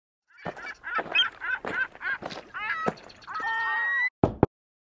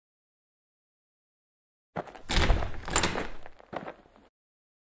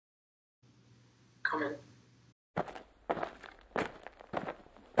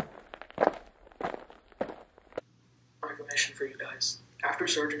mission for you guys. After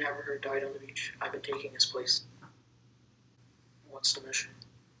Sergeant Haverhurt died on the beach, I've been taking his place. What's the mission?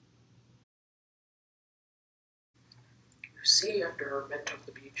 You see, after our men took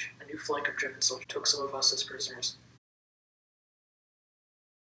the beach, a new flank of German soldiers took some of us as prisoners.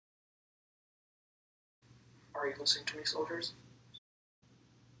 Are you listening to me, soldiers?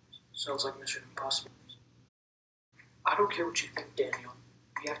 Sounds like Mission Impossible. I don't care what you think, Daniel.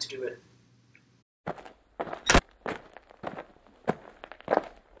 We have to do it.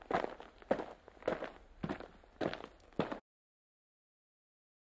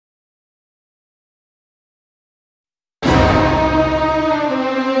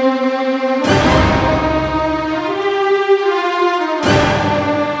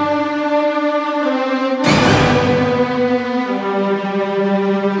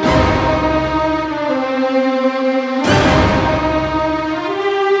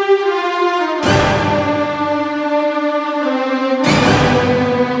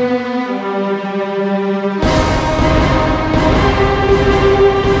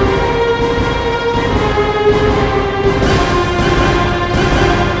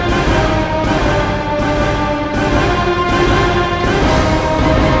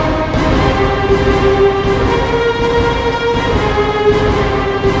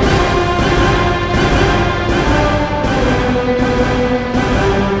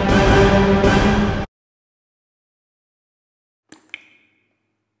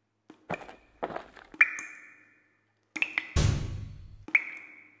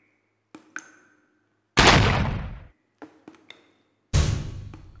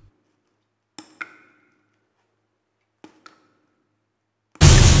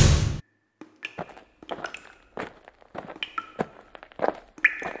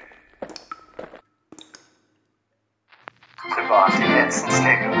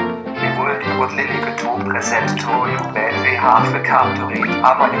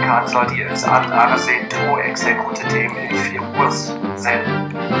 Amerikan soldiers and are sent to execute them in 4 hours. Then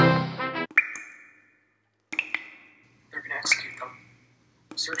they're gonna execute them.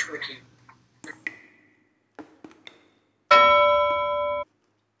 Search for the key.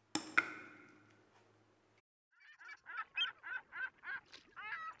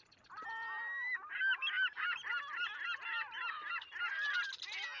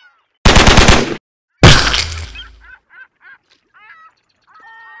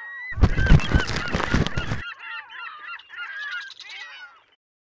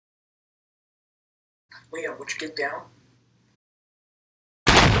 Liam, would you get down?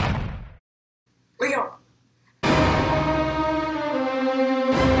 Liam!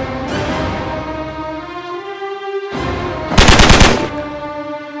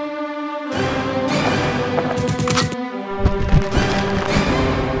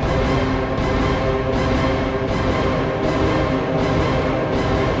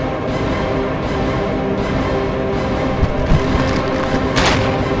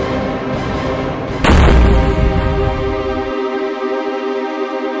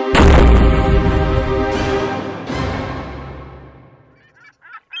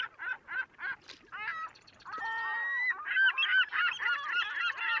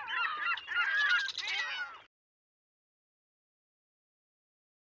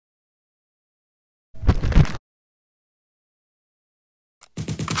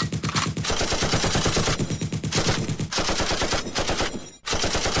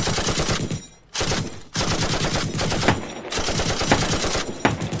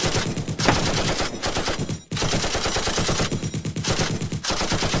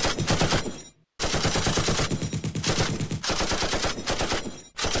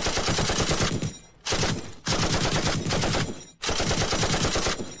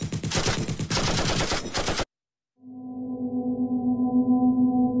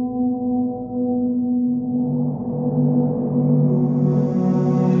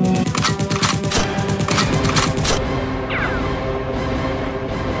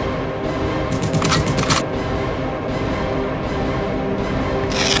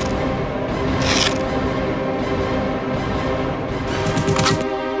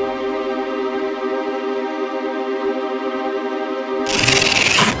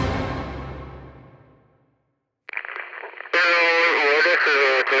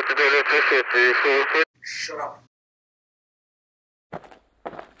 Shut up.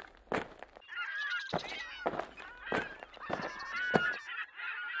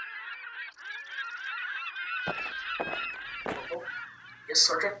 Oh, yes,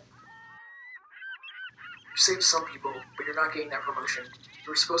 Sergeant? You saved some people, but you're not getting that promotion.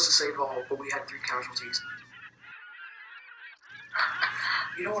 You were supposed to save all, but we had 3 casualties.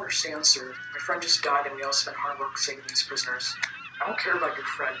 You don't understand, sir. My friend just died and we all spent hard work saving these prisoners. I don't care about your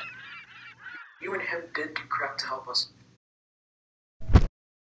friend. You and him did do crap to help us.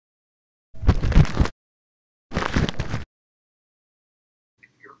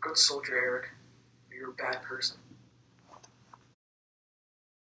 You're a good soldier, Erik. But you're a bad person.